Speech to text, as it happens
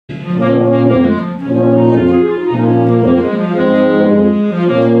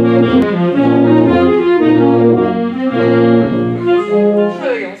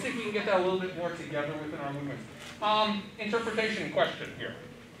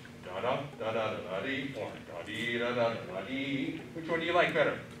da-da-da-da-dee, or da-dee-da-da-da-dee. Which one do you like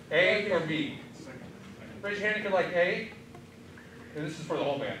better? A or B? Raise your hand if you like A. And this is for the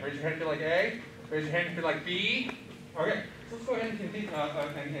whole band. Raise your hand if you like A. Raise your hand if you like B. Okay, so let's go ahead and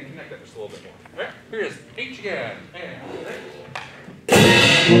connect that just a little bit more. All right, here is H again. And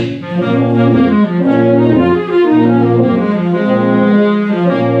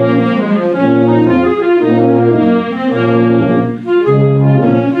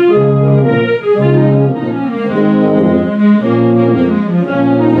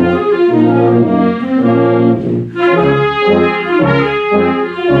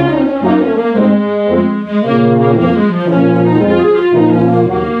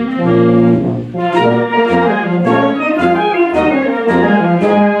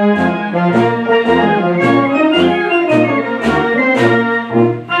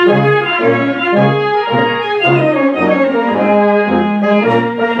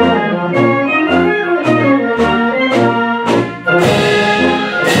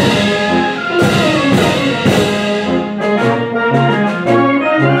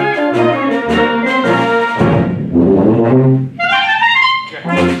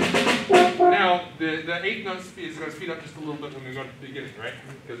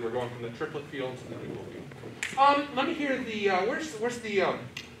let me hear the, where's the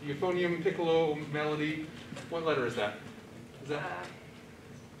euphonium piccolo melody? What letter is that? Is that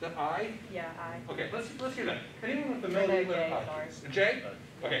I? Yeah, I. Okay, let's hear that. Anyone with the melody letter I? J?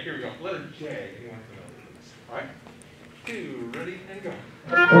 Okay, here we go. Letter J. Anyone with the melody? All right. 2, ready, and go.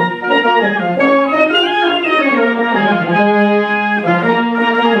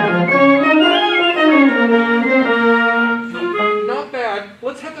 Not bad.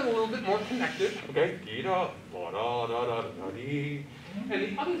 Let's have that a little bit more connected. Okay. And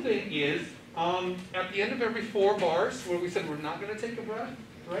the other thing is, at the end of every 4 bars, where we said we're not going to take a breath,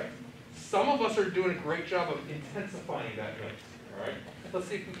 right? Some of us are doing a great job of intensifying that note. All right. Let's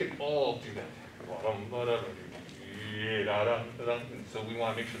see if we can all do that. And so we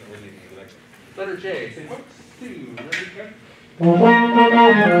want to make sure that we're leading the next letter J. Say hooks, 2, ready, go. And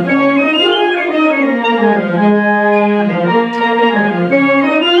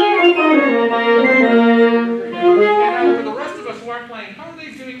for the rest of us who aren't playing, how are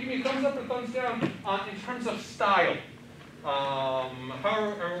they doing? Give me a thumbs up or thumbs down in terms of style. Are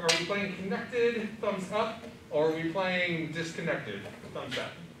we playing connected? Thumbs up. Or are we playing disconnected? Thumbs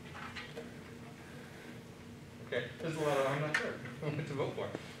up. Okay, there's a lot of, I'm not sure what to vote for.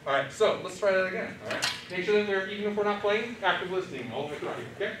 All right, so let's try that again. All right, make sure that we're, even if we're not playing, active listening all the way through.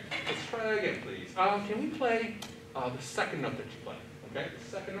 Okay, let's try that again, please. Can we play the second note that you play? Okay, the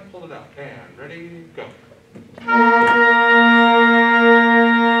second note, pull it out. And ready, go.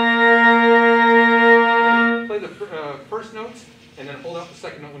 Play the first note, and then hold out the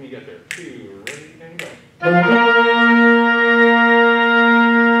second note when you get there. 2, ready, and go.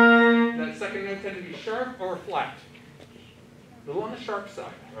 That second note tend to be sharp or flat. A little on the sharp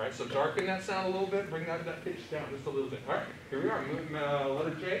side. All right, so darken that sound a little bit, bring that pitch down just a little bit. All right, here we are.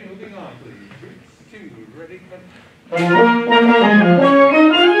 Letter J, moving on, please. 2, ready, go.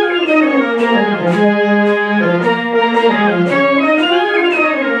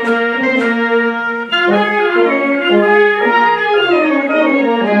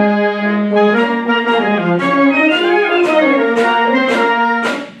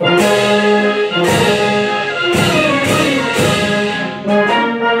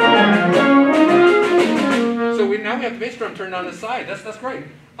 Now we have the bass drum turned on the side. That's great.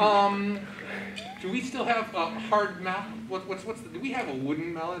 Do we still have a hard mallet? Do we have a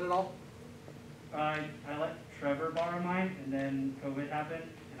wooden mallet at all? I let Trevor borrow mine, and then COVID happened,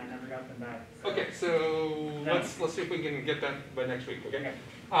 and I never got them back. So. Okay, so let's see if we can get that by next week. Okay.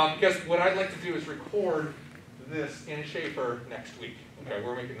 Because what I'd like to do is record this in Schaefer next week. Okay,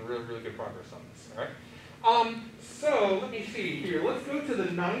 we're making really good progress on this. All right. So let me see here. Let's go to the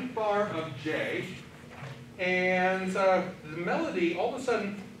 9th bar of J. And the melody, all of a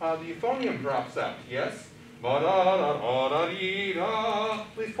sudden, the euphonium drops out. Yes?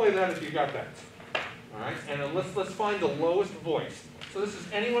 Please play that if you got that. All right. And then let's find the lowest voice. So this is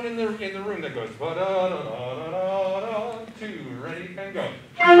anyone in the room that goes 2, ready, and go.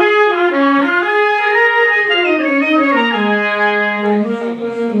 Right, so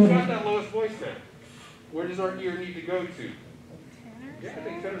who's got that lowest voice there? Where does our ear need to go to? Tenor? Yeah, I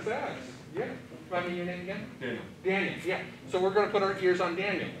think tenor sax. Yeah. Remind me your name again? Daniel. Daniel, yeah. So we're going to put our ears on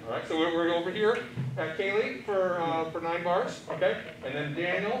Daniel. All right. So we're over here at Kaylee for 9 bars, okay? And then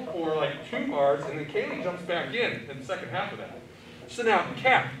Daniel for like 2 bars, and then Kaylee jumps back in the second half of that. So now,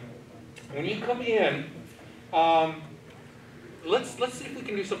 Cap, when you come in, let's see if we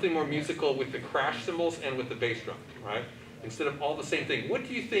can do something more musical with the crash cymbals and with the bass drum, right? Instead of all the same thing. What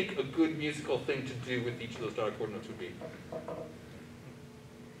do you think a good musical thing to do with each of those dotted chord notes would be?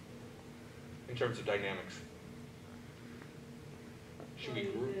 In terms of dynamics. Should we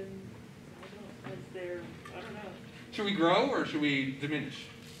grow? I don't know. Should we grow or should we diminish?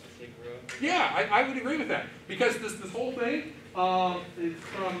 I say grow. Yeah, I would agree with that. Because this whole thing is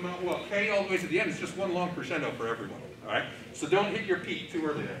from, well, K all the way to the end. It's just one long crescendo for everyone. All right? So don't hit your P too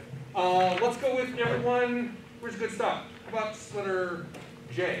early there. Let's go with everyone. Where's a good stop? How about letter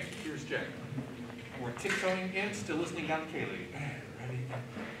J? Here's J. And we're tiptoeing in, still listening down to K lead.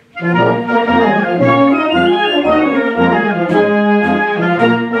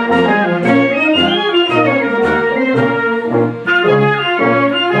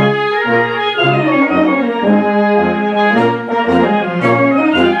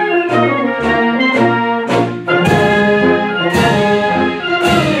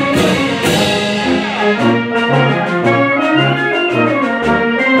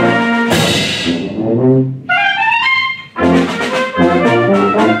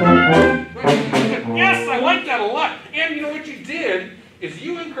 Yes, I like that a lot. And you know what you did is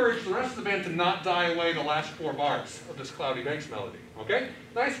you encouraged the rest of the band to not die away the last 4 bars of this Cloudy Banks melody. Okay?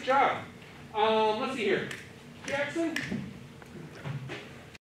 Nice job. Let's see here. Jackson?